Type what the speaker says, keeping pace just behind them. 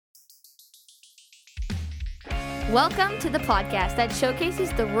Welcome to the podcast that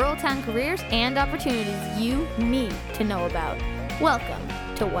showcases the rural town careers and opportunities you need to know about. Welcome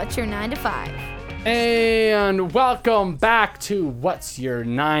to What's Your 9 to 5? And welcome back to What's Your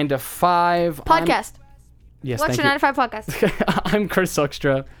 9 to 5 Podcast. Yes, What's thank Your 9 to 5 podcast? I'm Chris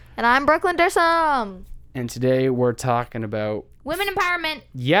Silkstra. And I'm Brooklyn Dersom. And today we're talking about... Women empowerment.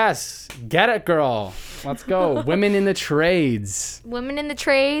 Yes, get it, girl. Let's go. Women in the trades. Women in the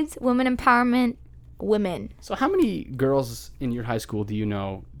trades, women empowerment, women. So how many girls in your high school do you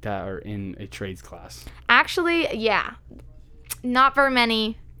know that are in a trades class? Actually, yeah. Not very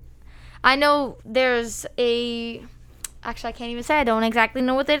many. I know there's a... Actually, I can't even say. I don't exactly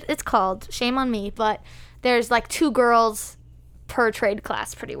know what it's called. Shame on me. But there's like 2 girls per trade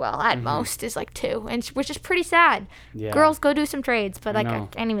class pretty well. At most is like 2, and which is pretty sad. Yeah. Girls, go do some trades. But like, I know.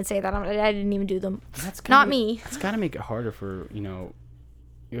 can't even say that. I didn't even do them. That's Not me. It's got to make it harder for,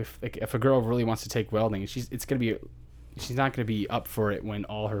 if a girl really wants to take welding, she's not going to be up for it when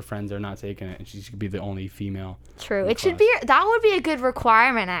all her friends are not taking it, and she's going to be the only female. True. in It should class. be, that would be a good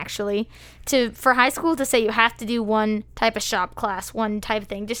requirement actually for high school to say you have to do one type of shop class, one type of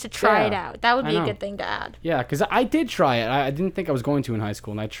thing, just to try it Yeah, out. That would I be a know. good thing to add. Yeah, because I did try it. I didn't think I was going to in high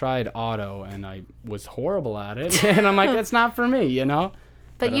school, and I tried auto, and I was horrible at it. And I'm like, that's not for me,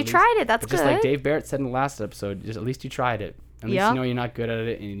 But at you least- tried it. That's but good. just like Dave Barrett said in the last episode, just at least you tried it. At least Yeah. you know you're not good at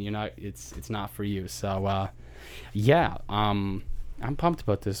it, and you're not. It's not for you. So, yeah. I'm pumped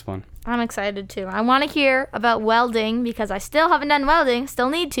about this one. I'm excited too. I want to hear about welding because I still haven't done welding.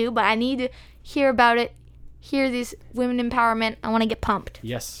 Still need to, but I need to hear about it. Hear these women empowerment. I want to get pumped.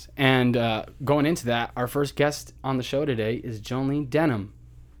 Yes, and going into that, our first guest on the show today is Jolene Denham,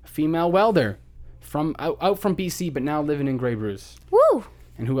 a female welder from out from BC, but now living in Grey Bruce. Woo!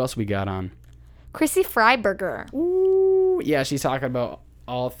 And who else we got on? Chrissy Freiberger. Ooh, yeah, she's talking about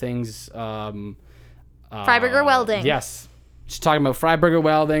all things. Freiberger Welding. Yes, she's talking about Freiberger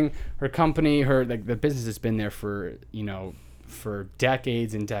Welding. Her company, the business has been there for for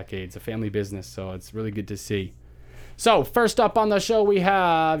decades and decades, a family business. So it's really good to see. So first up on the show, we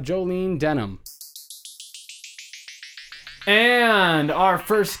have Jolene Denham. And our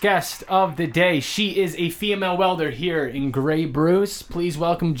first guest of the day, she is a female welder here in Grey Bruce. Please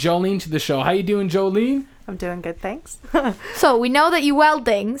welcome Jolene to the show. How you doing, Jolene? I'm doing good, thanks. So we know that you weld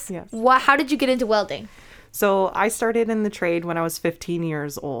things. Yes. How did you get into welding? So I started in the trade when I was 15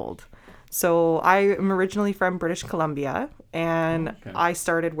 years old. So I am originally from British Columbia, and Okay. I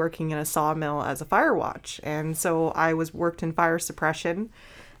started working in a sawmill as a fire watch. And so I worked in fire suppression,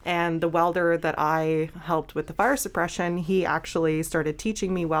 and the welder that I helped with the fire suppression, he actually started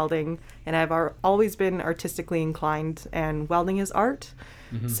teaching me welding, and I've always been artistically inclined, and welding is art.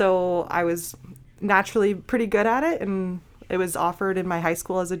 So I was naturally pretty good at it, and it was offered in my high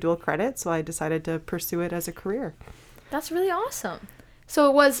school as a dual credit, so I decided to pursue it as a career. That's really awesome. So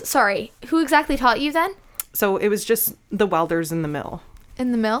it was, who exactly taught you then? So it was just the welders in the mill.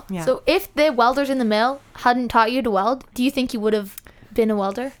 In the mill? Yeah. So if the welders in the mill hadn't taught you to weld, do you think you would have been a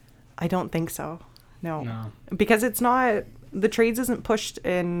welder? I don't think so. No. No. Because it's not, the trades isn't pushed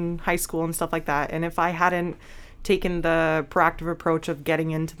in high school and stuff like that. And if I hadn't taken the proactive approach of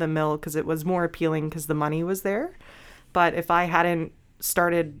getting into the mill, because it was more appealing because the money was there. But if I hadn't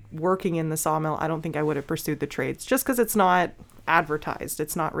started working in the sawmill, I don't think I would have pursued the trades, just because it's not advertised.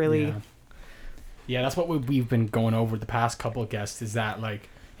 It's not really... Yeah, that's what we've been going over the past couple of guests, is that like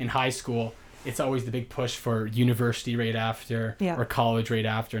in high school, it's always the big push for university right after or college right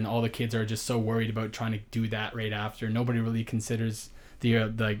after, and all the kids are just so worried about trying to do that right after. Nobody really considers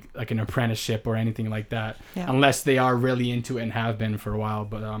the like an apprenticeship or anything like that, unless they are really into it and have been for a while.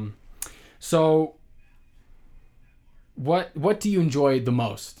 But so what do you enjoy the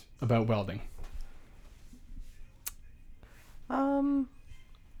most about welding?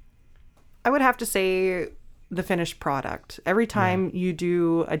 I would have to say the finished product. Every time you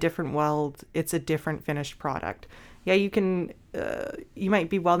do a different weld, it's a different finished product. Yeah, you can, you might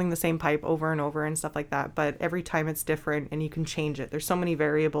be welding the same pipe over and over and stuff like that, but every time it's different and you can change it. There's so many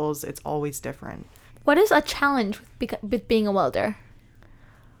variables, it's always different. What is a challenge with being a welder?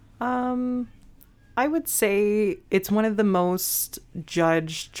 I would say it's one of the most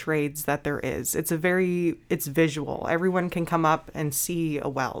judged trades that there is. It's visual. Everyone can come up and see a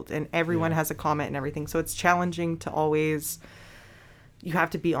weld, and everyone has a comment and everything. So it's challenging to always, you have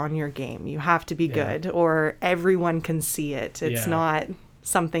to be on your game. You have to be good, or everyone can see it. It's not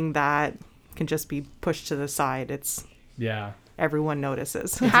something that can just be pushed to the side. It's everyone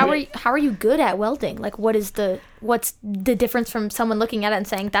notices. How are you good at welding? Like, what's the difference from someone looking at it and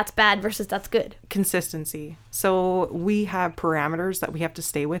saying that's bad versus that's good? Consistency. So we have parameters that we have to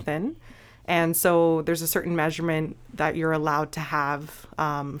stay within, And so there's a certain measurement that you're allowed to have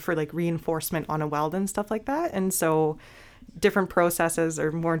for like reinforcement on a weld and stuff like that. And so different processes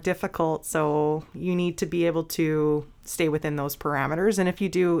are more difficult. So you need to be able to stay within those parameters. And if you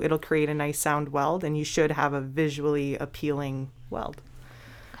do, it'll create a nice sound weld, and you should have a visually appealing weld.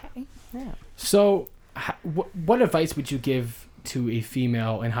 Okay. Yeah. So what advice would you give to a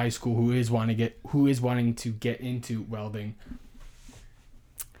female in high school who is wanting to get into welding?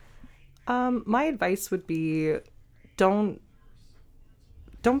 My advice would be don't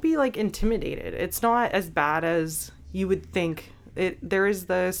be like intimidated. It's not as bad as you would think. There is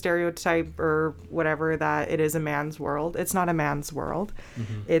the stereotype or whatever that it is a man's world. It's not a man's world.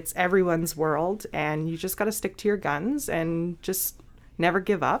 Mm-hmm. It's everyone's world, and you just got to stick to your guns and just never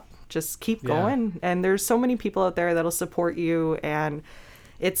give up. Just keep going. And there's so many people out there that'll support you, and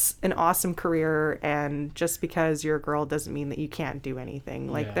it's an awesome career. And just because you're a girl doesn't mean that you can't do anything.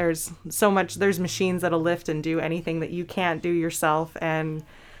 Like there's machines that'll lift and do anything that you can't do yourself, and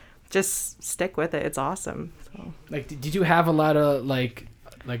just stick with it. It's awesome. So. Like, did you have a lot of like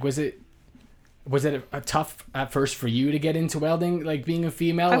was it a tough at first for you to get into welding, like being a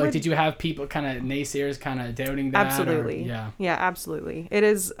female? Did you have people kind of naysayers kind of doubting that? Absolutely. Yeah, absolutely. It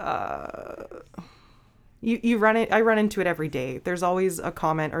is, you run it. I run into it every day. There's always a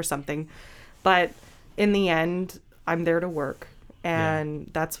comment or something, but in the end, I'm there to work, and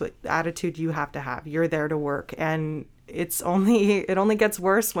that's what attitude you have to have. You're there to work, and it only gets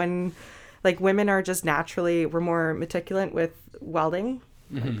worse when, like, women are just naturally, we're more meticulous with welding.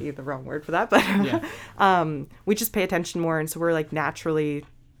 Mm-hmm. Might be the wrong word for that, but we just pay attention more, and so we're like naturally,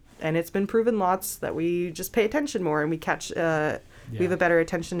 and it's been proven lots that we just pay attention more, and we catch we have a better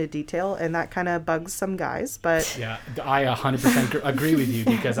attention to detail, and that kind of bugs some guys. But I 100% agree with you,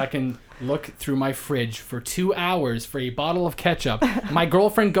 because I can look through my fridge for 2 hours for a bottle of ketchup. My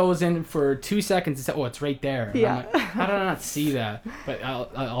girlfriend goes in for 2 seconds and says, "Oh, it's right there." And I'm like, how did I not see that? But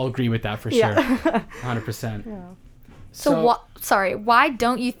I'll agree with that for sure, 100%. Yeah. So why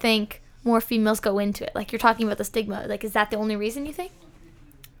don't you think more females go into it? Like, you're talking about the stigma. Like, is that the only reason you think?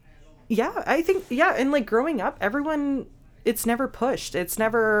 Yeah, I think, and like growing up, everyone, it's never pushed. It's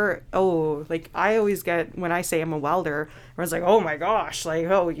never, like I always get, when I say I'm a welder, everyone's like, oh my gosh, like,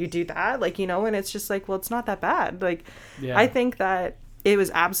 oh, you do that? Like, and it's just like, well, it's not that bad. Like, I think that it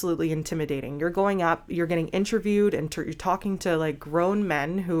was absolutely intimidating. You're going up, you're getting interviewed, and you're talking to like grown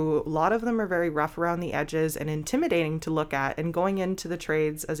men who, a lot of them are very rough around the edges and intimidating to look at, and going into the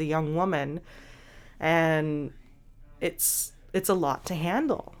trades as a young woman, and it's a lot to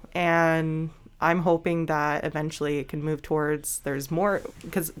handle. And I'm hoping that eventually it can move towards, there's more,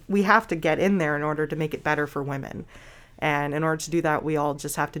 because we have to get in there in order to make it better for women. And in order to do that, we all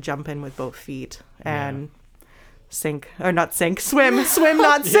just have to jump in with both feet and swim, not sink. Don't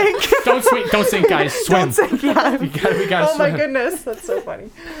sink, guys. Swim. Don't sink, yeah. we gotta oh swim. My goodness, that's so funny.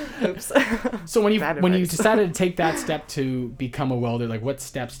 Oops. So when you decided to take that step to become a welder, like, what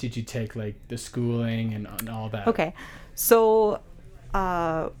steps did you take, like the schooling and all that? Okay, so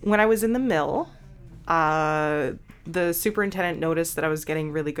when I was in the mill, the superintendent noticed that I was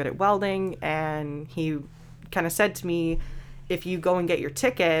getting really good at welding, and he kind of said to me, if you go and get your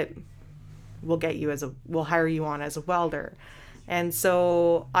ticket, we'll hire you on as a welder. And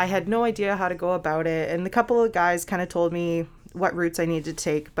so I had no idea how to go about it, and a couple of guys kind of told me what routes I needed to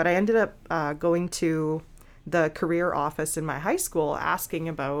take, but I ended up going to the career office in my high school asking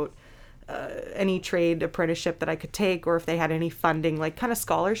about any trade apprenticeship that I could take, or if they had any funding, like kind of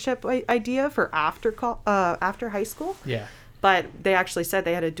scholarship idea for after high school. Yeah. But they actually said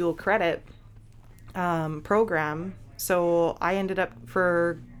they had a dual credit program. So I ended up,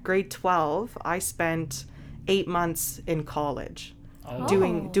 for grade 12, I spent 8 months in college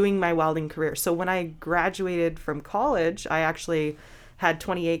doing my welding career. So when I graduated from college, I actually had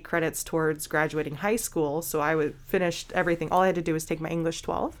 28 credits towards graduating high school. So I finished everything. All I had to do was take my English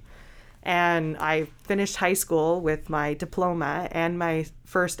 12. And I finished high school with my diploma and my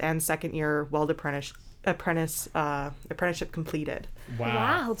first and second year weld apprenticeship completed.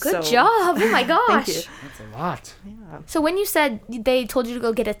 Wow, good job. Oh my gosh. Thank you. That's a lot. Yeah. So when you said they told you to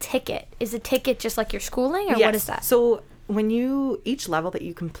go get a ticket, is a ticket just like your schooling, or what is that? So when each level that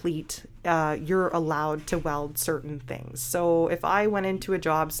you complete, you're allowed to weld certain things. So if I went into a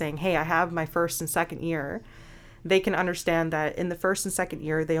job saying, hey, I have my first and second year, they can understand that in the first and second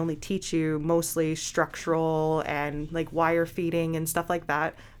year, they only teach you mostly structural and like wire feeding and stuff like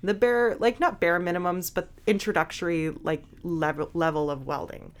that. The not bare minimums, but introductory like level of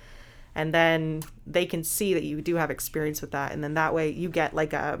welding. And then they can see that you do have experience with that. And then that way you get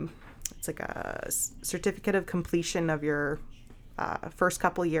like it's like a certificate of completion of your first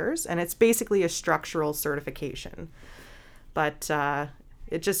couple years, and it's basically a structural certification. But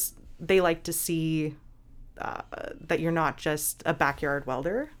they like to see that you're not just a backyard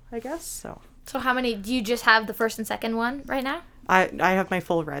welder, I guess. So how many, do you just have the first and second one right now? I have my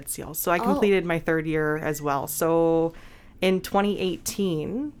full red seal. So I completed my third year as well. So in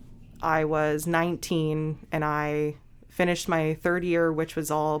 2018, I was 19 and I finished my third year, which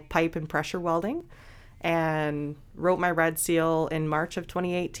was all pipe and pressure welding, and wrote my red seal in March of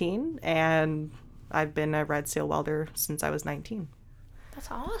 2018. And I've been a red seal welder since I was 19.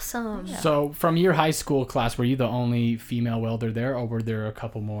 That's awesome. Yeah. So from your high school class, were you the only female welder there, or were there a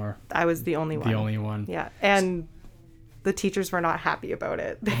couple more? I was the only one. The only one. Yeah. And the teachers were not happy about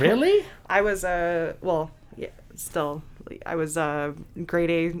it. Really? I was I was a grade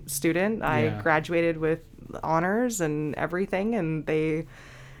A student. I graduated with honors and everything, and they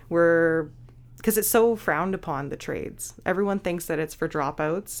were, because it's so frowned upon, the trades. Everyone thinks that it's for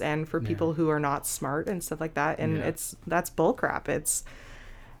dropouts and for people who are not smart and stuff like that, and that's bullcrap. It's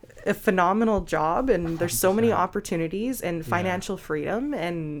a phenomenal job, and there's so many opportunities and financial freedom,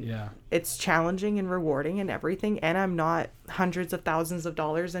 and it's challenging and rewarding and everything, and I'm not hundreds of thousands of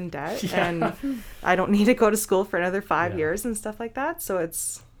dollars in debt, and I don't need to go to school for another 5 years and stuff like that. So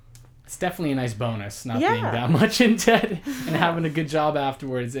it's definitely a nice bonus, not being that much in debt and having a good job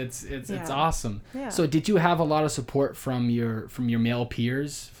afterwards. It's awesome. Yeah. So did you have a lot of support from your male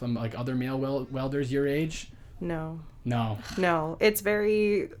peers, from like other male welders your age? No. It's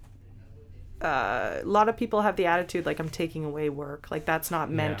very a lot of people have the attitude like I'm taking away work. Like that's not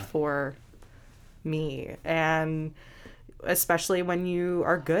meant for me. And especially when you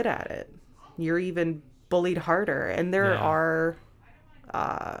are good at it, you're even bullied harder. And there are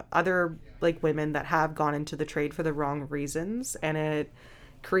other like women that have gone into the trade for the wrong reasons, and it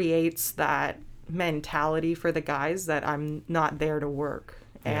creates that mentality for the guys that I'm not there to work.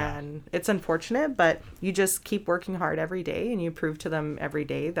 And it's unfortunate, but you just keep working hard every day, and you prove to them every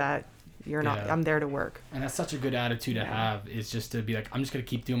day that you're not, I'm there to work. And that's such a good attitude to have, is just to be like, I'm just going to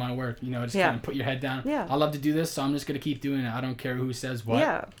keep doing my work, just kind of put your head down. I love to do this, so I'm just going to keep doing it. I don't care who says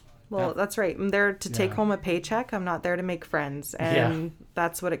what. Well, that's right. I'm there to take home a paycheck. I'm not there to make friends. And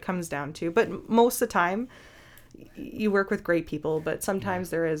that's what it comes down to. But most of the time, you work with great people, but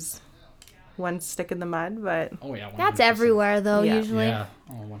sometimes there is one stick in the mud. But 100%. That's everywhere, though, usually. Yeah.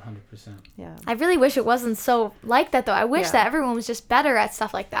 100%. Yeah. I really wish it wasn't so like that, though. I wish that everyone was just better at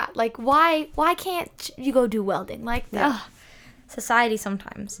stuff like that. Like, why can't you go do welding? Like, society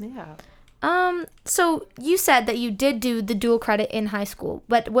sometimes. Yeah. So you said that you did do the dual credit in high school,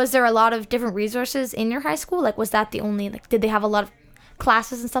 but was there a lot of different resources in your high school? Like, was that the only, like, did they have a lot of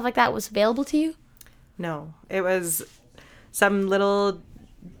classes and stuff like that was available to you? No, it was some little,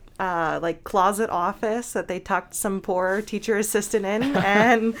 like closet office that they tucked some poor teacher assistant in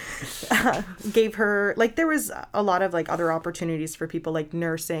and gave her, like, there was a lot of like other opportunities for people like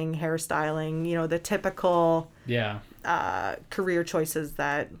nursing, hairstyling, the typical career choices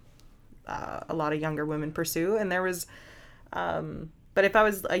that a lot of younger women pursue. And there was but if I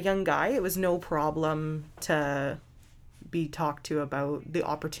was a young guy, it was no problem to be talked to about the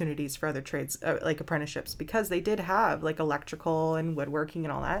opportunities for other trades, like apprenticeships, because they did have like electrical and woodworking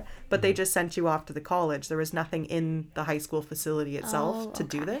and all that, but they just sent you off to the college. There was nothing in the high school facility itself to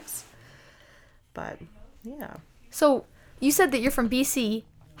do this. But so you said that you're from BC.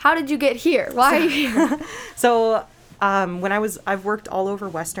 How did you get here? Why are you here? So I've worked all over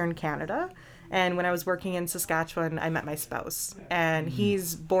Western Canada, and when I was working in Saskatchewan, I met my spouse, and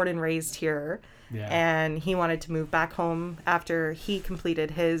he's born and raised here, and he wanted to move back home after he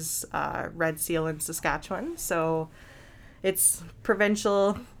completed his Red Seal in Saskatchewan. So it's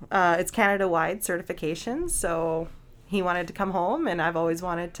provincial, it's Canada-wide certification, so he wanted to come home, and I've always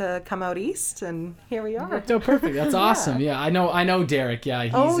wanted to come out east, and here we are. So perfect. That's awesome. Yeah, I know Derek. Yeah,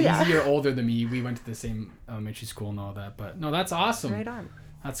 he's a year older than me. We went to the same elementary school and all that. But no, that's awesome. Right on.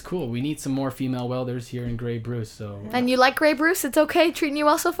 That's cool. We need some more female welders here in Grey Bruce. So. And you like Grey Bruce? It's okay, treating you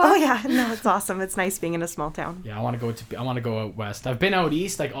well so far? Oh yeah, no, it's awesome. It's nice being in a small town. Yeah, I want to go out west. I've been out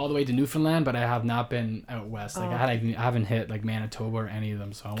east, like all the way to Newfoundland, but I have not been out west. Like I haven't hit like Manitoba or any of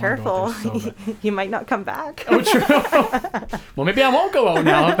them. So I want to go out there so bad. You might not come back. Oh, true. Well, maybe I won't go out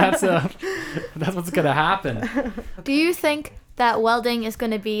now. If that's what's gonna happen. Do you think that welding is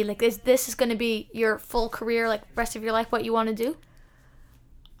gonna be like this is gonna be your full career, like rest of your life? What you want to do?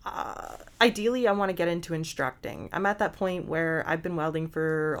 Ideally, I want to get into instructing. I'm at that point where I've been welding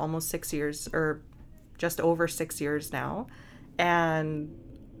for almost 6 years, or just over 6 years now, and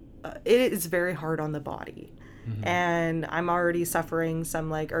it is very hard on the body. and I'm already suffering some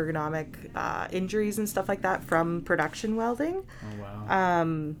like ergonomic injuries and stuff like that from production welding. Oh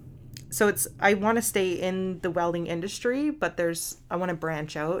wow. So I want to stay in the welding industry, but I want to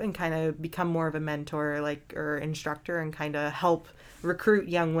branch out and kind of become more of a mentor, like, or instructor, and kind of help recruit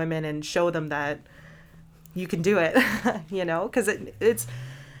young women and show them that you can do it, you know, because it's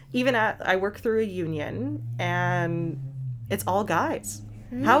even I work through a union and it's all guys.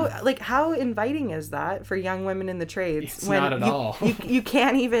 How inviting is that for young women in the trades? It's not at all. you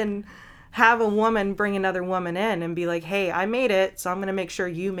can't even have a woman bring another woman in and be like, hey, I made it, so I'm going to make sure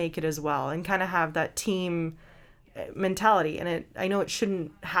you make it as well, and kind of have that team mentality. And I know it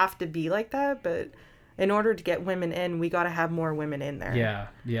shouldn't have to be like that, but in order to get women in, we got to have more women in there.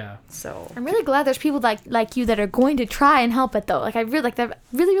 Yeah. So I'm really glad there's people like you that are going to try and help it, though. Like, I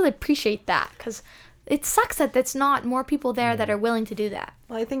really appreciate that, because it sucks that there's not more people there that are willing to do that.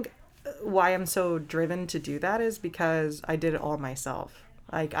 Well, I think why I'm so driven to do that is because I did it all myself.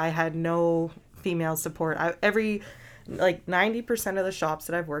 Like, I had no female support. 90% of the shops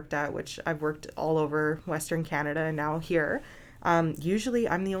that I've worked at, which I've worked all over Western Canada and now here, usually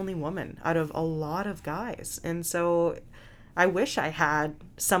I'm the only woman out of a lot of guys. And so I wish I had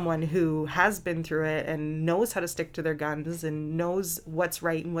someone who has been through it and knows how to stick to their guns and knows what's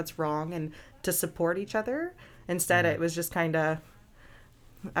right and what's wrong, and to support each other. Instead, it was just kind of,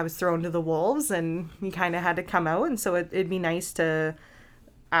 I was thrown to the wolves and you kind of had to come out. And so it'd be nice to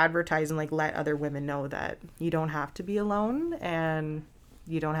advertise and like let other women know that you don't have to be alone and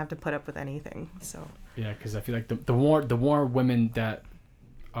you don't have to put up with anything. So yeah, because I feel like the more women that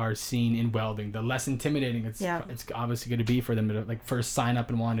are seen in welding, the less intimidating it's obviously going to be for them to like first sign up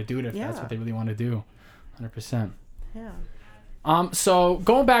and want to do it if that's what they really want to do. 100%. Yeah. So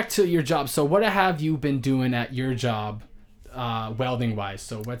going back to your job, so what have you been doing at your job, welding wise?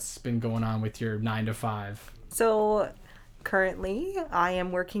 So what's been going on with your 9 to 5? So currently, I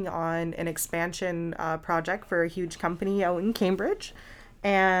am working on an expansion project for a huge company out in Cambridge,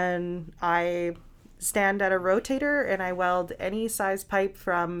 and I stand at a rotator and I weld any size pipe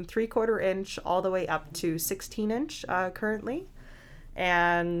from 3/4 inch all the way up to 16 inch currently,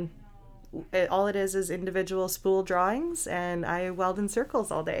 and all it is individual spool drawings, and I weld in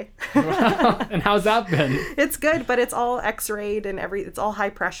circles all day. Wow. And how's that been? It's good, but it's all x-rayed and it's all high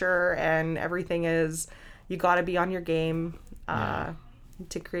pressure, and everything is, you got to be on your game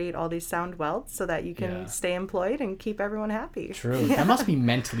to create all these sound welds so that you can stay employed and keep everyone happy. True. Yeah. That must be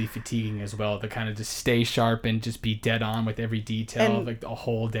mentally fatiguing as well, to kind of just stay sharp and just be dead on with every detail of like the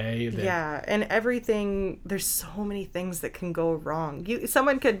whole day. Yeah, and everything, there's so many things that can go wrong.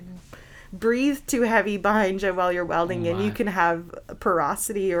 Someone could breathe too heavy behind you while you're welding, and you can have a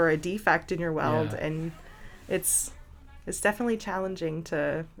porosity or a defect in your weld, and it's definitely challenging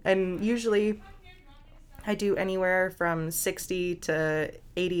and usually I do anywhere from 60 to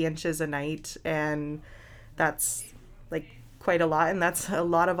 80 inches a night, and that's like quite a lot, and that's a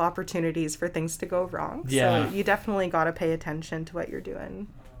lot of opportunities for things to go wrong. Yeah. So you definitely got to pay attention to what you're doing.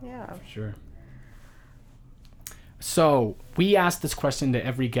 Yeah. Sure. So we ask this question to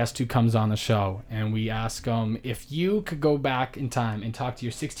every guest who comes on the show, and we ask them, if you could go back in time and talk to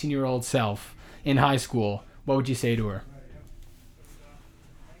your 16-year-old self in high school, what would you say to her?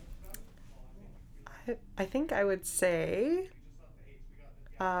 I think I would say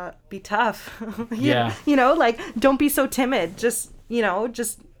be tough. Yeah. You know, like, don't be so timid. Just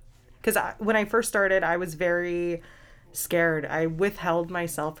because when I first started, I was very scared. I withheld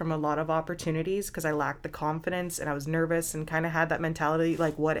myself from a lot of opportunities because I lacked the confidence, and I was nervous and kind of had that mentality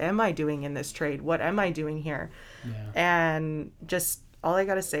like, what am I doing in this trade? What am I doing here? Yeah. And just all I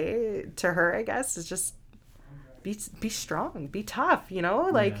got to say to her, I guess, is just be strong, be tough,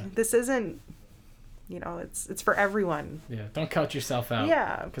 like this isn't, it's for everyone. Yeah. Don't count yourself out.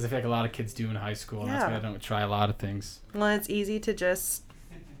 Yeah. Because I feel like a lot of kids do in high school, and that's why I don't try a lot of things. Well, it's easy to just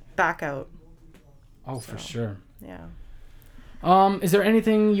back out. Oh, for sure. Yeah. Is there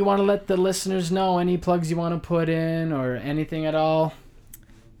anything you want to let the listeners know? Any plugs you want to put in, or anything at all?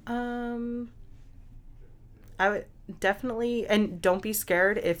 I would definitely, and don't be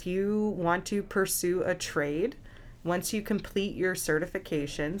scared if you want to pursue a trade. Once you complete your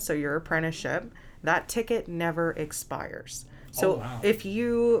certification, so your apprenticeship, that ticket never expires. So if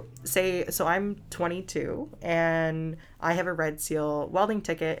you say, so I'm 22 and I have a Red Seal welding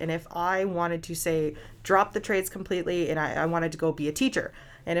ticket, and if I wanted to say drop the trades completely and I wanted to go be a teacher,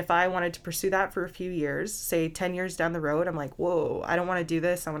 and if I wanted to pursue that for a few years, say 10 years down the road, I'm like, whoa, I don't want to do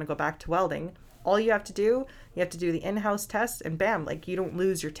this, I want to go back to welding. All you have to do the in-house test, and bam, like, you don't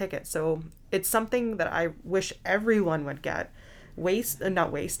lose your ticket. So it's something that I wish everyone would get,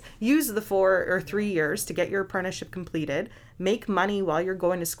 use the 4 or 3 years to get your apprenticeship completed, make money while you're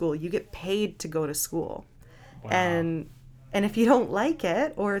going to school. You get paid to go to school. Wow. And if you don't like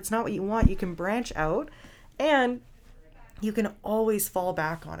it or it's not what you want, you can branch out and you can always fall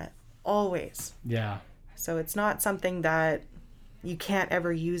back on it. Always. Yeah. So it's not something that you can't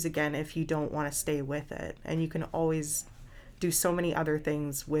ever use again if you don't want to stay with it. And you can always do so many other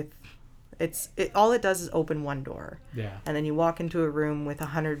things with all it does is open one door. Yeah. And then you walk into a room with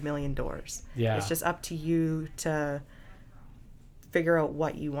 100 million doors. Yeah. It's just up to you to figure out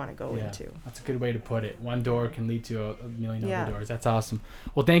what you want to go into. That's a good way to put it. One door can lead to a million other doors. That's awesome.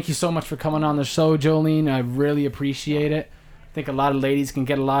 Well, thank you so much for coming on the show, Jolene. I really appreciate it. I think a lot of ladies can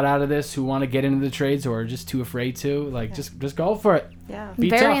get a lot out of this who want to get into the trades or are just too afraid to. Just go for it. Yeah. Be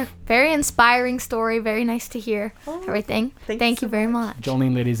tough. Very inspiring story. Very nice to hear everything. Thank you very much.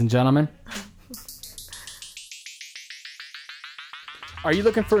 Jolene, ladies and gentlemen. Are you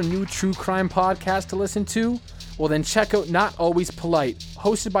looking for a new true crime podcast to listen to? Well, then check out Not Always Polite,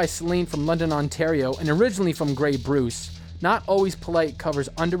 hosted by Celine from London, Ontario, and originally from Grey Bruce. Not Always Polite covers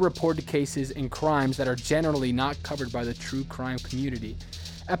underreported cases and crimes that are generally not covered by the true crime community.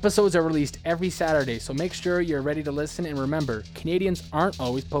 Episodes are released every Saturday, so make sure you're ready to listen, and remember, Canadians aren't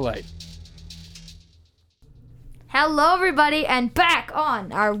always polite. Hello, everybody, and back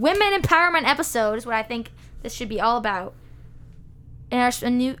on our Women Empowerment episode is what I think this should be all about. And our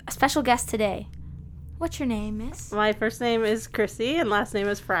new special guest today. What's your name, miss? My first name is Chrissy, and last name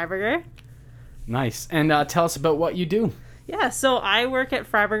is Freiberger. Nice. And tell us about what you do. Yeah, so I work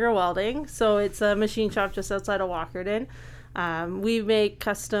at Freiberger Welding. So it's a machine shop just outside of Walkerton. We make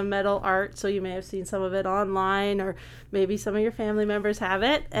custom metal art, so you may have seen some of it online, or maybe some of your family members have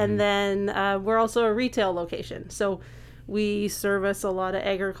it. And then we're also a retail location. So we service a lot of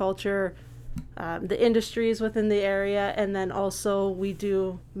agriculture, the industries within the area, and then also we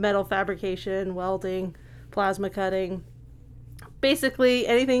do metal fabrication, welding, plasma cutting. Basically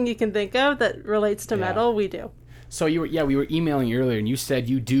anything you can think of that relates to metal, we do. So we were emailing earlier, and you said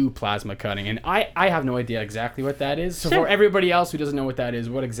you do plasma cutting, and I have no idea exactly what that is. So for everybody else who doesn't know what that is,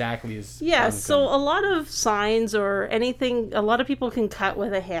 what exactly is so a lot of signs or anything, a lot of people can cut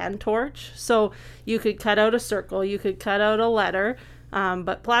with a hand torch. So you could cut out a circle, you could cut out a letter,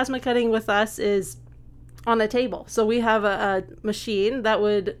 but plasma cutting with us is on a table. So we have a machine that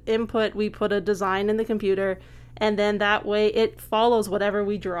would input, we put a design in the computer, and then that way it follows whatever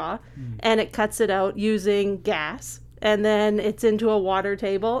we draw, and it cuts it out using gas, and then it's into a water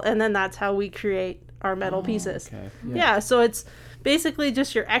table, and then that's how we create our metal pieces. Okay. Yeah, so it's basically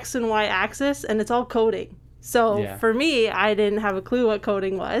just your X and Y axis, and it's all coding. So for me, I didn't have a clue what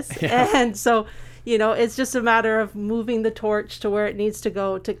coding was. And so, it's just a matter of moving the torch to where it needs to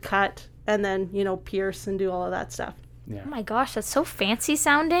go to cut, and then, pierce and do all of that stuff. Yeah. Oh my gosh, that's so fancy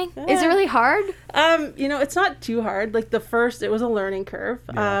sounding. Yeah. Is it really hard? It's not too hard. Like it was a learning curve,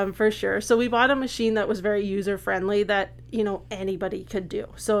 for sure. So we bought a machine that was very user friendly that, anybody could do.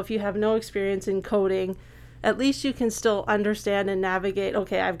 So if you have no experience in coding, at least you can still understand and navigate.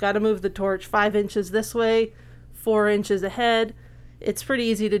 Okay, I've got to move the torch 5 inches this way, 4 inches ahead. It's pretty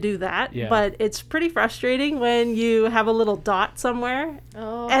easy to do that, but it's pretty frustrating when you have a little dot somewhere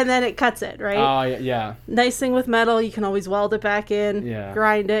and then it cuts it, right? Oh, yeah. Nice thing with metal, you can always weld it back in,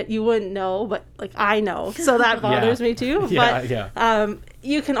 grind it. You wouldn't know, but I know, so that bothers me too. But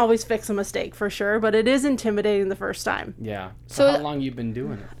you can always fix a mistake for sure, but it is intimidating the first time. Yeah. So how long you been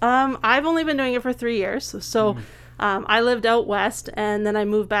doing it? I've only been doing it for 3 years. So I lived out west, and then I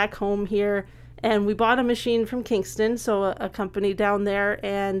moved back home here. And we bought a machine from Kingston, so a company down there.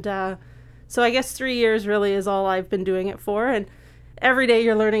 And so I guess 3 years really is all I've been doing it for. And every day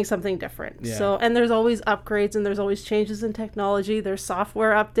you're learning something different. Yeah. So, and there's always upgrades, and there's always changes in technology. There's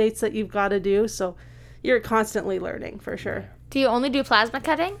software updates that you've got to do. So you're constantly learning for sure. Do you only do plasma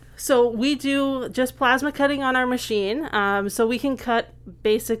cutting? So we do just plasma cutting on our machine. So we can cut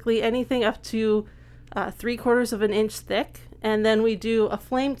basically anything up to 3/4 of an inch thick. And then we do a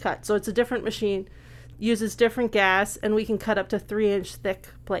flame cut. So it's a different machine, uses different gas, and we can cut up to 3-inch thick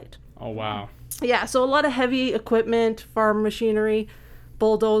plate. Oh, wow. Yeah, so a lot of heavy equipment, farm machinery,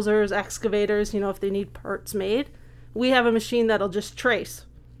 bulldozers, excavators, if they need parts made. We have a machine that'll just trace.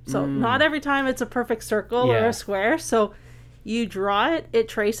 So not every time it's a perfect circle or a square. So you draw it, it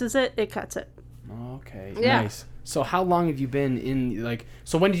traces it, it cuts it. Okay, yeah. Nice. So how long have you been in,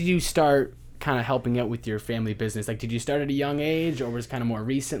 so when did you start kind of helping out with your family business? Like, did you start at a young age, or was it kind of more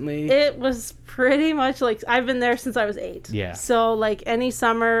recently? It was pretty much like I've been there since I was 8. Yeah. So like any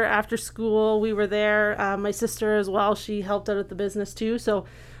summer after school, we were there. My sister as well, she helped out at the business too. So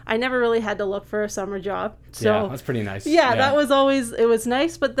I never really had to look for a summer job. So yeah, that's pretty nice. Yeah, that was always, it was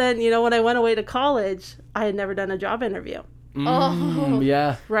nice. But then, when I went away to college, I had never done a job interview.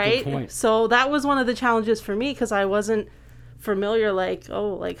 Yeah. Right? Good point. So that was one of the challenges for me because I wasn't familiar, like,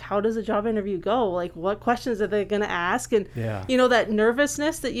 how does a job interview go? Like, what questions are they going to ask? And, that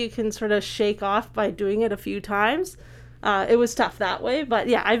nervousness that you can sort of shake off by doing it a few times. It was tough that way. But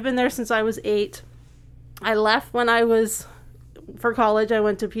yeah, I've been there since I was 8. I left when I was, for college, I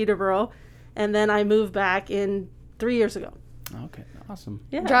went to Peterborough. And then I moved back in 3 years ago. Okay, awesome.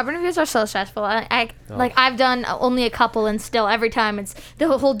 Yeah. Job interviews are so stressful. I've done only a couple, and still every time it's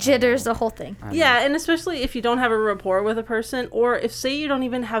the whole jitters, the whole thing. Yeah, and especially if you don't have a rapport with a person, or if, say, you don't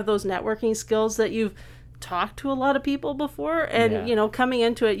even have those networking skills that you've talked to a lot of people before, and coming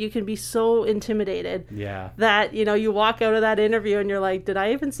into it, you can be so intimidated. Yeah. That you walk out of that interview and you're like, did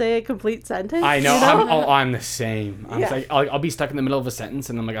I even say a complete sentence? I know. I'm the same. I'm like, I'll be stuck in the middle of a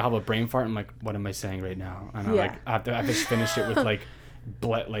sentence, and I'm like, I'll have a brain fart. I'm like, what am I saying right now? And I'm like, I have to finish it with like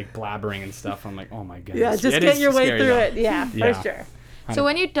blabbering and stuff. I'm like, oh my goodness. Yeah, just get your way through it. Yeah, for sure. So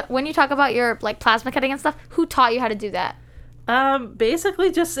when you talk about your like plasma cutting and stuff, who taught you how to do that? Basically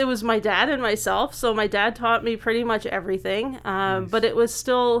just, it was my dad and myself. So my dad taught me pretty much everything. Nice. But it was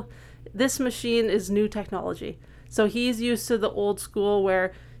still, this machine is new technology. So he's used to the old school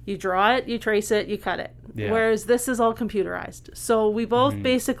where you draw it, you trace it, you cut it. Yeah. Whereas this is all computerized. So we both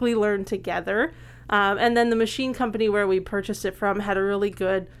basically learned together. And then the machine company where we purchased it from had a really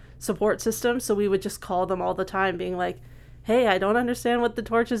good support system. So we would just call them all the time being like, hey, I don't understand what the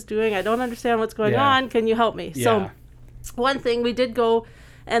torch is doing. I don't understand what's going on. Can you help me? Yeah. So one thing, we did go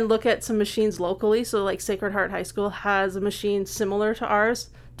and look at some machines locally. So like Sacred Heart High School has a machine similar to ours,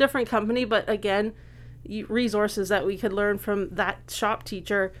 different company, but again, resources that we could learn from that shop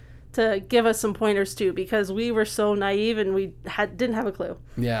teacher to give us some pointers too, because we were so naive and we didn't have a clue.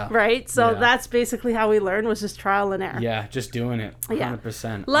 Yeah. Right? So that's basically how we learned, was just trial and error. Yeah, just doing it. 100%.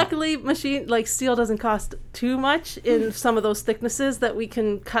 Yeah. Luckily, machine like steel doesn't cost too much in some of those thicknesses that we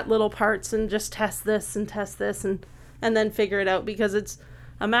can cut little parts and just test this and then figure it out, because it's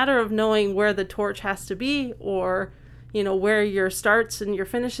a matter of knowing where the torch has to be, or where your starts and your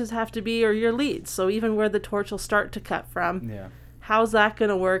finishes have to be, or your leads. So even where the torch will start to cut from. Yeah. How's that going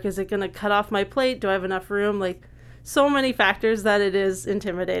to work? Is it going to cut off my plate? Do I have enough room? Like, so many factors that it is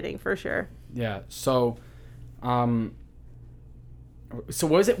intimidating for sure. Yeah. So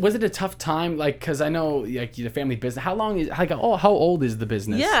was it a tough time? Like, because I know like the family business. How old is the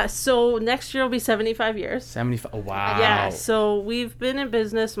business? Yeah. So next year will be 75 years. 75. Oh, wow. Yeah. So we've been in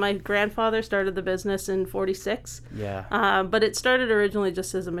business. My grandfather started the business in 46. Yeah. But it started originally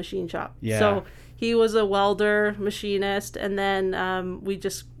just as a machine shop. Yeah. So he was a welder, machinist, and then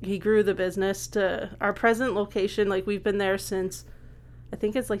he grew the business to our present location. Like, we've been there since, I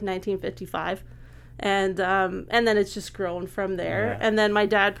think it's like 1955. And then it's just grown from there. Yeah. And then my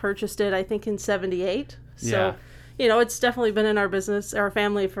dad purchased it, I think, in 78. So, it's definitely been in our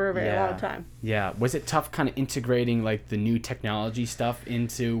family for a very long time. Yeah. Was it tough kind of integrating like the new technology stuff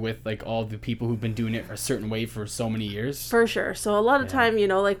with like all the people who've been doing it a certain way for so many years? For sure. So a lot of time,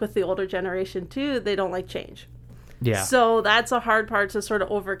 like with the older generation too, they don't like change. Yeah. So that's a hard part to sort of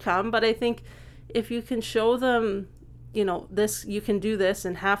overcome. But I think if you can show them, this, you can do this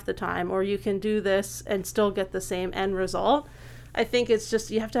in half the time, or you can do this and still get the same end result. I think it's just,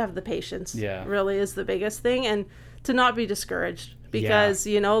 you have to have the patience. Yeah. Really is the biggest thing. And to not be discouraged, because,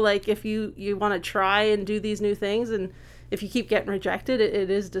 like if you want to try and do these new things, and if you keep getting rejected, it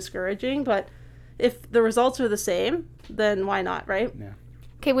is discouraging. But if the results are the same, then why not, right? Yeah.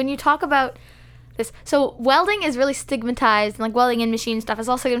 Okay, when you talk about this, so welding is really stigmatized, and like welding and machine stuff is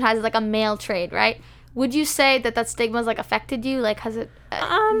also stigmatized as like a male trade, right? Would you say that stigma's like affected you? Like, has it?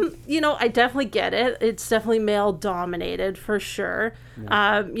 I definitely get it. It's definitely male dominated for sure.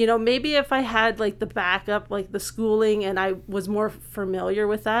 Yeah. Maybe if I had like the backup, like the schooling, and I was more familiar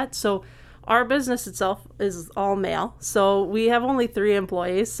with that. So our business itself is all male. So we have only 3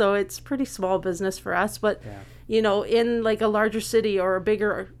 employees. So it's pretty small business for us. But, in like a larger city or a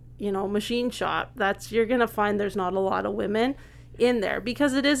bigger, machine shop, you're going to find there's not a lot of women in there,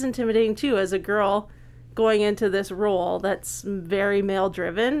 because it is intimidating too as a girl going into this role that's very male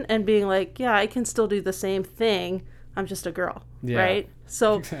driven and being like, yeah, I can still do the same thing. I'm just a girl. Right?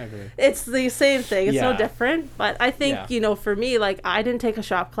 So exactly. It's the same thing. It's no different. But I think, for me, like, I didn't take a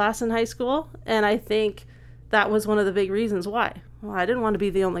shop class in high school. And I think that was one of the big reasons why. well, I didn't want to be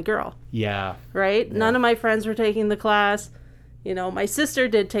the only girl. Yeah. Right? Yeah. None of my friends were taking the class. You know, my sister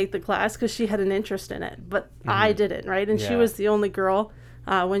did take the class because she had an interest in it, but I didn't, right? And she was the only girl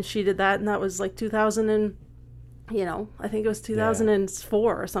when she did that, and that was like 2000 and, you know, I think it was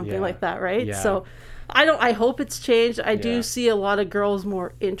 2004 or something like that, right? Yeah. So I hope it's changed. I do see a lot of girls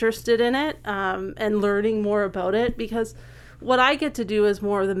more interested in it and learning more about it, because what I get to do is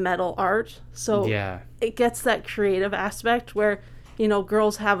more of the metal art. So it gets that creative aspect where, you know,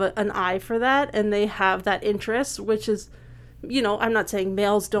 girls have an eye for that and they have that interest, which is, you know, I'm not saying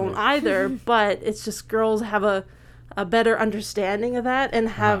males don't either, but it's just girls have a better understanding of that and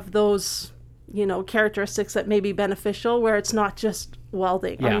have those, you know, characteristics that may be beneficial, where it's not just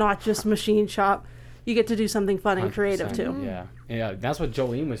welding or not just machine shop. You get to do something fun and creative too. Yeah, that's what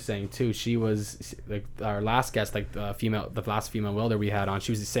Jolene was saying too. She was like our last guest, like the last female welder we had on.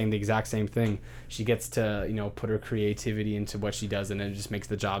 She was saying the exact same thing. She gets to, you know, put her creativity into what she does, and it just makes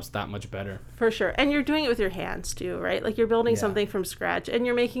the jobs that much better. For sure, and you're doing it with your hands too, right? Like you're building something from scratch, and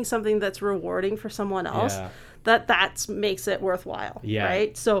you're making something that's rewarding for someone else. That makes it worthwhile,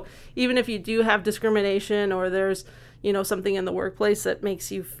 right? So even if you do have discrimination or there's, you know, something in the workplace that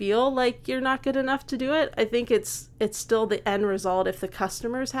makes you feel like you're not good enough to do it, I think it's still the end result. If the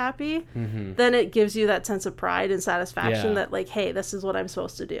customer's happy, then it gives you that sense of pride and satisfaction that, like, hey, this is what I'm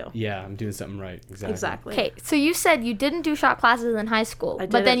supposed to do. Yeah, I'm doing something right. Exactly. Okay, so you said you didn't do shop classes in high school,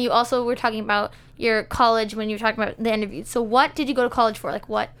 but then you also were talking about your college when you were talking about the interview. So what did you go to college for? Like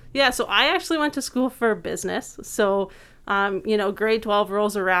what? Yeah, so I actually went to school for business. So you know, grade 12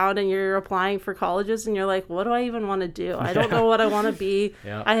 rolls around and you're applying for colleges and you're like, what do I even want to do? I don't know what I want to be.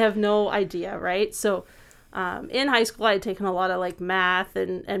 I have no idea, right? So in high school, I had taken a lot of like math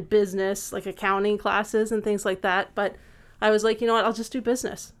and business, like accounting classes and things like that. But I was like, you know what, I'll just do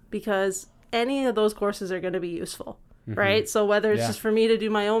business, because any of those courses are going to be useful, right? So whether it's just for me to do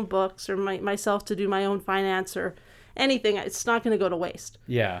my own books or myself to do my own finance or anything, it's not going to go to waste.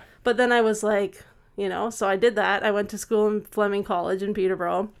 Yeah. But then I was like, you know, so I did that. I went to school in Fleming College in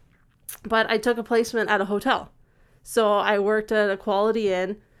Peterborough, but I took a placement at a hotel. So I worked at a Quality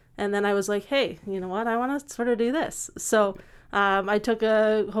Inn, and then I was like, hey, you know what? I want to sort of do this. So I took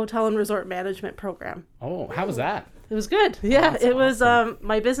a hotel and resort management program. Oh, how was that? It was good. Yeah, it was.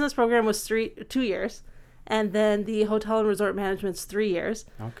 My business program was 2 years, and then the hotel and resort management's 3 years.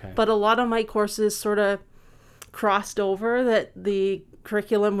 Okay. But a lot of my courses sort of crossed over, that the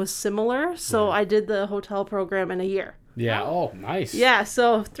curriculum was similar, so I did the hotel program in a year. Yeah. Oh, nice. Yeah,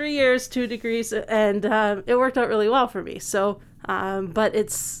 so 3 years, 2 degrees, and it worked out really well for me. So but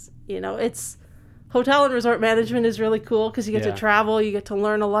it's, you know, it's hotel and resort management is really cool because you get to travel, you get to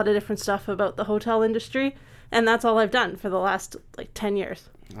learn a lot of different stuff about the hotel industry, and that's all I've done for the last like 10 years.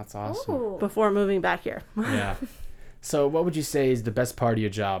 That's awesome. Ooh. Before moving back here. So what would you say is the best part of your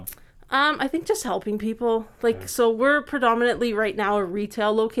job? I think just helping people. Like, so we're predominantly right now a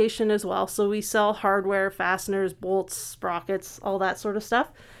retail location as well. So we sell hardware, fasteners, bolts, sprockets, all that sort of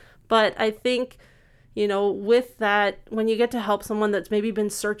stuff. But I think, you know, with that, when you get to help someone that's maybe been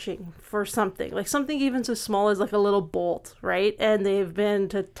searching for something, like something even so small as like a little bolt, right? And they've been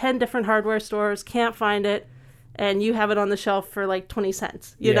to 10 different hardware stores, can't find it, and you have it on the shelf for like 20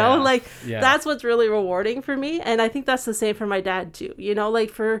 cents, you know? Like, that's what's really rewarding for me. And I think that's the same for my dad too, you know, like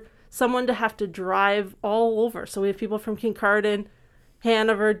for someone to have to drive all over. So we have people from Kincardine,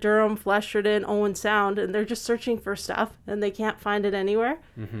 Hanover, Durham, Flesherton, Owen Sound, and they're just searching for stuff and they can't find it anywhere.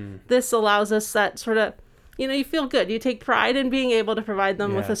 This allows us that sort of, you know, you feel good. You take pride in being able to provide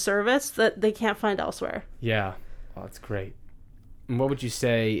them with a service that they can't find elsewhere. Yeah. Oh, that's great. And what would you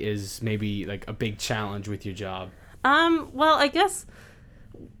say is maybe like a big challenge with your job? Well, I guess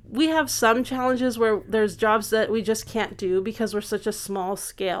we have some challenges where there's jobs that we just can't do because we're such a small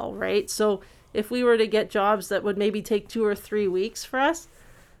scale, right? So if we were to get jobs that would maybe take 2 or 3 weeks for us,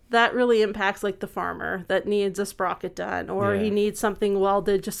 that really impacts like the farmer that needs a sprocket done, or he needs something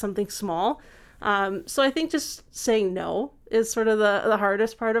welded, just something small. So I think just saying no is sort of the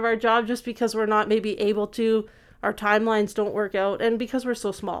hardest part of our job, just because we're not maybe able to, our timelines don't work out, and because we're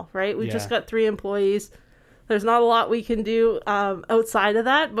so small, right? We just got 3 employees. There's not a lot we can do outside of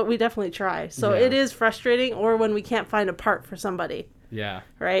that, but we definitely try. So it is frustrating, or when we can't find a part for somebody. Yeah.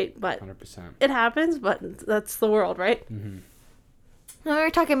 Right? But 100%. It happens, but that's the world, right? Now, we were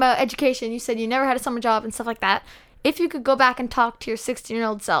talking about education. You said you never had a summer job and stuff like that. If you could go back and talk to your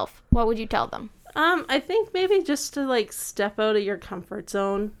 16-year-old self, what would you tell them? I think maybe just to like step out of your comfort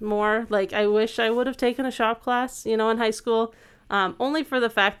zone more. Like, I wish I would have taken a shop class, you know, in high school, only for the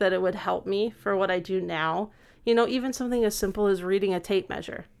fact that it would help me for what I do now. You know, even something as simple as reading a tape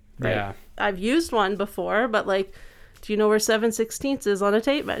measure. Right? Yeah. I've used one before, but like do you know where 7/16 is on a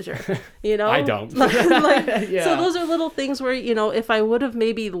tape measure? You know, I don't. Yeah. So those are little things where, you know, if I would have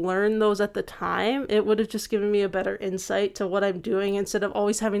maybe learned those at the time, it would have just given me a better insight to what I'm doing instead of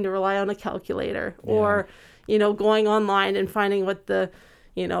always having to rely on a calculator or, you know, going online and finding what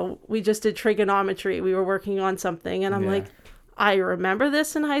you know, we just did trigonometry. We were working on something and I'm like, I remember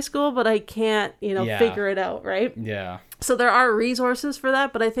this in high school, but I can't, you know, figure it out, right? Yeah. So there are resources for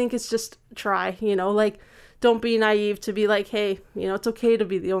that, but I think it's just try, you know, like, don't be naive to be like, hey, you know, it's okay to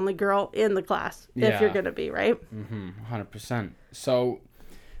be the only girl in the class if you're going to be, right? 100%. So,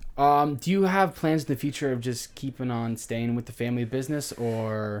 do you have plans in the future of just keeping on staying with the family business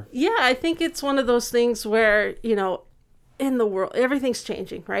or? Yeah, I think it's one of those things where, you know, in the world, everything's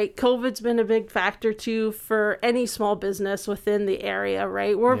changing, right? COVID's been a big factor too for any small business within the area,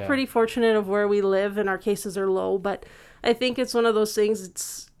 right? We're pretty fortunate of where we live and our cases are low, but I think it's one of those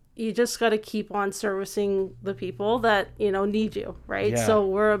things, you just got to keep on servicing the people that, you know, need you, right? Yeah. So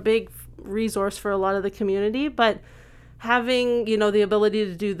we're a big resource for a lot of the community, but having, you know, the ability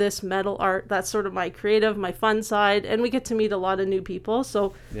to do this metal art, that's sort of my creative, my fun side, and we get to meet a lot of new people.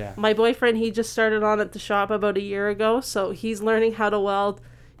 So my boyfriend, he just started on at the shop about a year ago, so he's learning how to weld,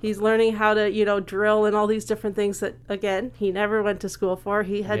 he's learning how to, you know, drill and all these different things that, again, he never went to school for.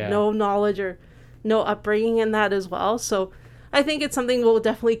 He had no knowledge or no upbringing in that as well. So I think it's something we'll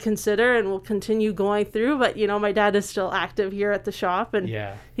definitely consider and we'll continue going through. But, you know, my dad is still active here at the shop and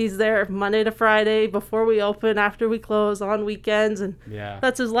he's there Monday to Friday before we open, after we close, on weekends. And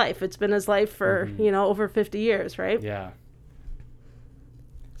that's his life. It's been his life for, you know, over 50 years, right? Yeah.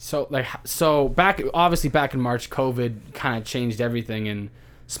 So back in March, COVID kind of changed everything and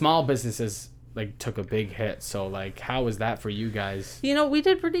small businesses like took a big hit. So like, how was that for you guys? You know, we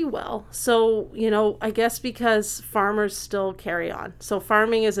did pretty well. So, you know, I guess because farmers still carry on. So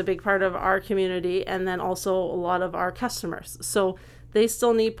farming is a big part of our community and then also a lot of our customers. So they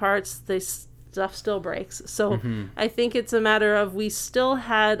still need parts. Stuff still breaks. So I think it's a matter of we still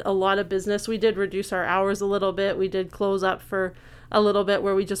had a lot of business. We did reduce our hours a little bit. We did close up for a little bit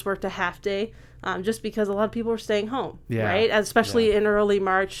where we just worked a half day. Just because a lot of people were staying home, right? Especially in early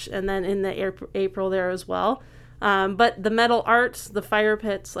March and then in the April there as well. But the metal arts, the fire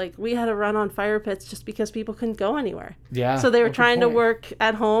pits, like we had a run on fire pits just because people couldn't go anywhere. Yeah. So they were trying to work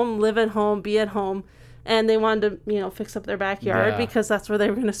at home, live at home, be at home, and they wanted to, you know, fix up their backyard because that's where they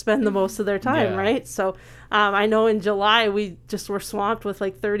were going to spend the most of their time, right? So I know in July we just were swamped with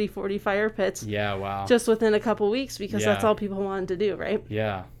like 30, 40 fire pits. Yeah, wow. Just within a couple weeks because that's all people wanted to do, right?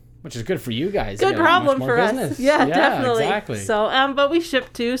 Yeah. Which is good for you guys. Good problem for business. us. Yeah, definitely. Exactly. So, but we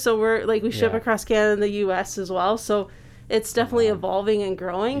ship too. So we're like, we ship across Canada and the U.S. as well. So it's definitely evolving and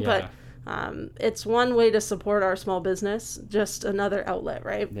growing. But it's one way to support our small business. Just another outlet,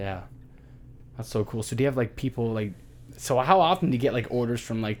 right? Yeah. That's so cool. So do you have like people like, so how often do you get like orders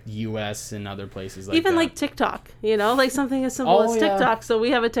from like U.S. and other places like even that? like TikTok, you know, like something as simple as TikTok. So we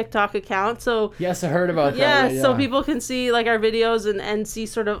have a TikTok account. So yes, I heard about that. Yeah, so people can see like our videos and see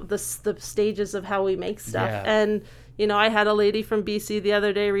sort of the stages of how we make stuff. Yeah. And you know, I had a lady from BC the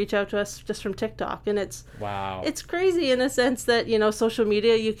other day reach out to us just from TikTok, and it's crazy in a sense that, you know, social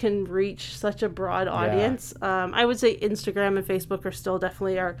media, you can reach such a broad audience. I would say Instagram and Facebook are still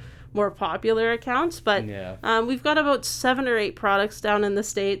definitely our more popular accounts, but we've got about 7 or 8 products down in the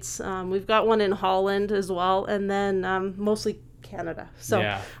States. We've got one in Holland as well, and then mostly Canada. So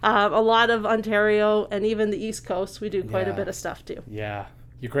a lot of Ontario and even the East Coast, we do quite a bit of stuff too. Yeah,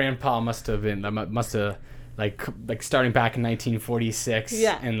 your grandpa must have like starting back in 1946.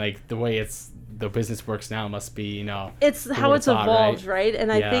 And like the way the business works now must be, you know, it's how it's evolved, right?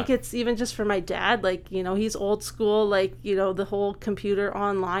 And I think it's even just for my dad, like, you know, he's old school, like, you know, the whole computer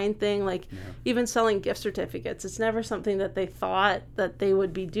online thing, like even selling gift certificates, it's never something that they thought that they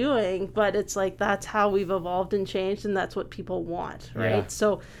would be doing, but it's like that's how we've evolved and changed, and that's what people want, right?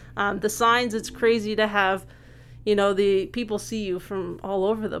 So the signs, it's crazy to have, you know, the people see you from all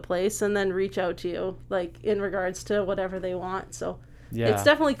over the place and then reach out to you like in regards to whatever they want. So it's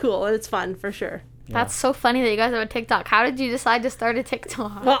definitely cool and it's fun for sure. That's so funny that you guys have a TikTok. How did you decide to start a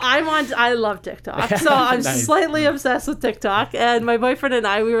TikTok? Well, I love TikTok. So I'm slightly obsessed with TikTok. And my boyfriend and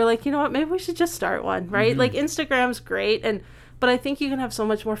I, we were like, you know what, maybe we should just start one, right? Like Instagram's great, but I think you can have so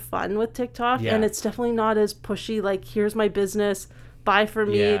much more fun with TikTok. And it's definitely not as pushy, like, here's my business, buy for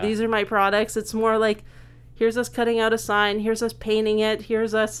me, these are my products. It's more like, here's us cutting out a sign, here's us painting it,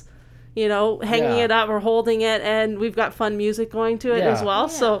 here's us, hanging it up or holding it, and we've got fun music going to it as well.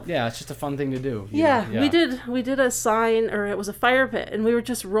 So yeah, it's just a fun thing to do. We did a sign, or it was a fire pit, and we were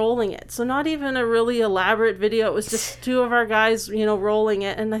just rolling it. So not even a really elaborate video. It was just two of our guys, rolling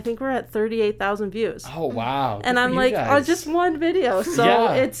it, and I think we're at 38,000 views. Oh wow! And I'm like, on just one video.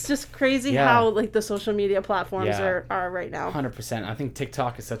 So it's just crazy how like the social media platforms are right now. 100%. I think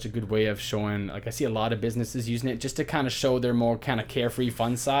TikTok is such a good way of showing. Like, I see a lot of businesses using it just to kind of show their more kind of carefree,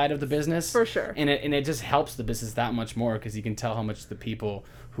 fun side of the business. For sure. And it just helps the business that much more, because you can tell how much the people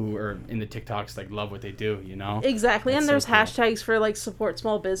who are in the TikToks like love what they do, Exactly. That's and there's so cool. hashtags for like support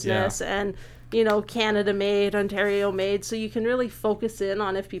small business and Canada made, Ontario made, so you can really focus in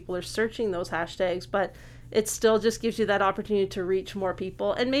on if people are searching those hashtags, but it still just gives you that opportunity to reach more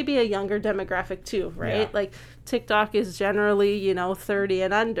people, and maybe a younger demographic too, right? Like TikTok is generally 30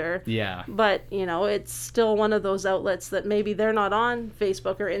 and under, but it's still one of those outlets that maybe they're not on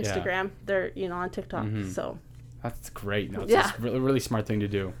Facebook or Instagram, they're on TikTok. So that's great. No, it's just a really smart thing to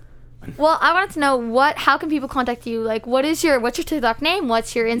do. Well, I wanted to know how can people contact you? Like, what's your TikTok name?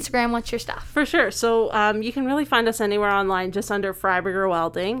 What's your Instagram? What's your stuff? For sure. So you can really find us anywhere online, just under Freiberger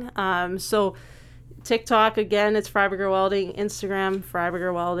Welding. So TikTok, again, it's Freiberger Welding. Instagram,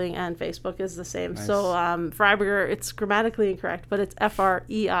 Freiberger Welding, and Facebook is the same. Nice. So Freiberger, it's grammatically incorrect, but it's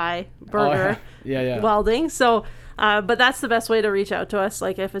F-R-E-I, Burger, Welding. So, but that's the best way to reach out to us,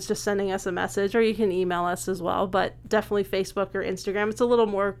 like if it's just sending us a message, or you can email us as well. But definitely Facebook or Instagram. It's a little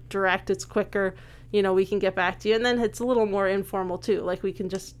more direct. It's quicker. We can get back to you. And then it's a little more informal too. Like we can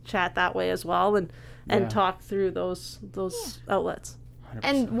just chat that way as well and talk through those outlets. 100%.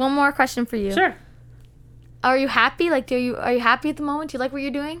 And one more question for you. Sure. Are you happy? Like, are you happy at the moment? Do you like what you're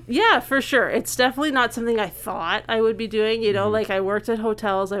doing? Yeah, for sure. It's definitely not something I thought I would be doing. Like I worked at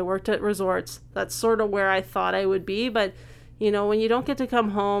hotels, I worked at resorts. That's sort of where I thought I would be. But, when you don't get to come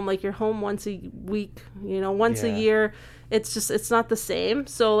home, like you're home once a week, once a year, it's not the same.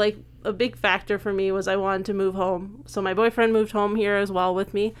 So like a big factor for me was I wanted to move home. So my boyfriend moved home here as well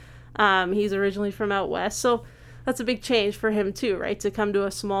with me. He's originally from out west. So that's a big change for him too, right? To come to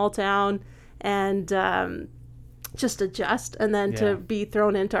a small town and just adjust, and then to be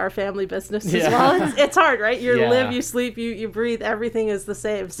thrown into our family business as well. It's hard, right? You live, you sleep, you breathe, everything is the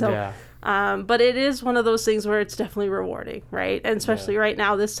same. So but it is one of those things where it's definitely rewarding, right? And especially right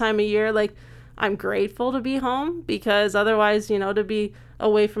now, this time of year, like I'm grateful to be home, because otherwise, to be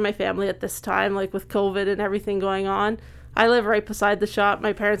away from my family at this time, like with COVID and everything going on, I live right beside the shop.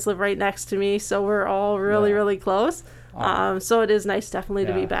 My parents live right next to me, so we're all really, really close. So it is nice definitely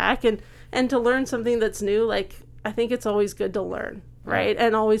to be back and to learn something that's new. Like, I think it's always good to learn, right?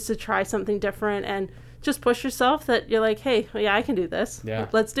 And always to try something different and just push yourself, that you're like, hey, I can do this. Yeah.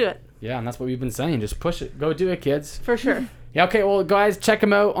 Let's do it. Yeah, and that's what we've been saying. Just push it. Go do it, kids. For sure. Yeah, okay. Well, guys, check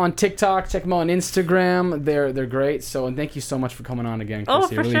them out on TikTok. Check them out on Instagram. They're great. So, and thank you so much for coming on again,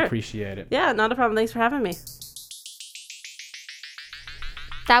 Chrissy. I really appreciate it. Yeah, not a problem. Thanks for having me.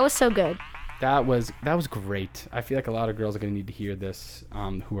 That was so good. That was great. I feel like a lot of girls are going to need to hear this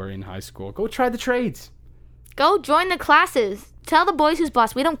who are in high school. Go try the trades. Go join the classes. Tell the boys who's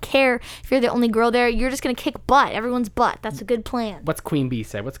boss. We don't care if you're the only girl there. You're just going to kick butt. Everyone's butt. That's a good plan. What's Queen Bee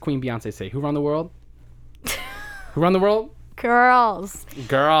say? What's Queen Beyonce say? Who run the world? Who run the world? Girls.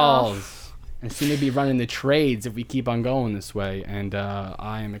 And soon they'll be running the trades if we keep on going this way. And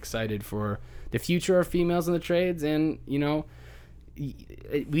I am excited for the future of females in the trades. And,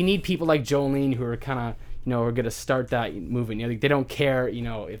 we need people like Jolene who are kind of, are going to start that movement. They don't care,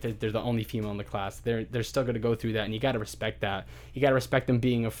 if they're the only female in the class. They're still going to go through that, and you got to respect that. You got to respect them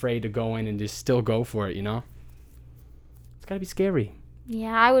being afraid to go in and just still go for it, It's got to be scary.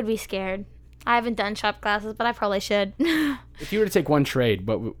 Yeah, I would be scared. I haven't done shop classes, but I probably should. If you were to take one trade,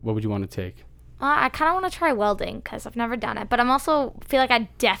 what would you want to take? I kind of want to try welding because I've never done it, but I'm also feel like I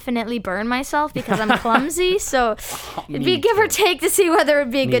definitely burn myself because I'm clumsy. So it'd be give or take to see whether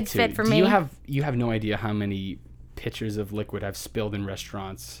it'd be a good fit for me. You have no idea how many pitchers of liquid I've spilled in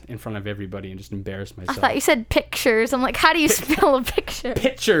restaurants in front of everybody and just embarrassed myself. I thought you said pictures. I'm like, how do you spill a picture?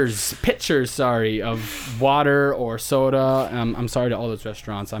 Pitchers, sorry, of water or soda. I'm sorry to all those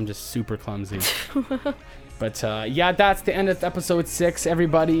restaurants. I'm just super clumsy. But that's the end of episode 6.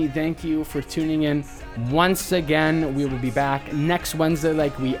 Everybody, thank you for tuning in once again. We will be back next Wednesday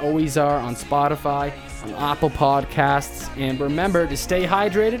like we always are on Spotify, on Apple Podcasts. And remember to stay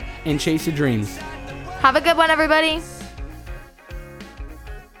hydrated and chase your dreams. Have a good one, everybody.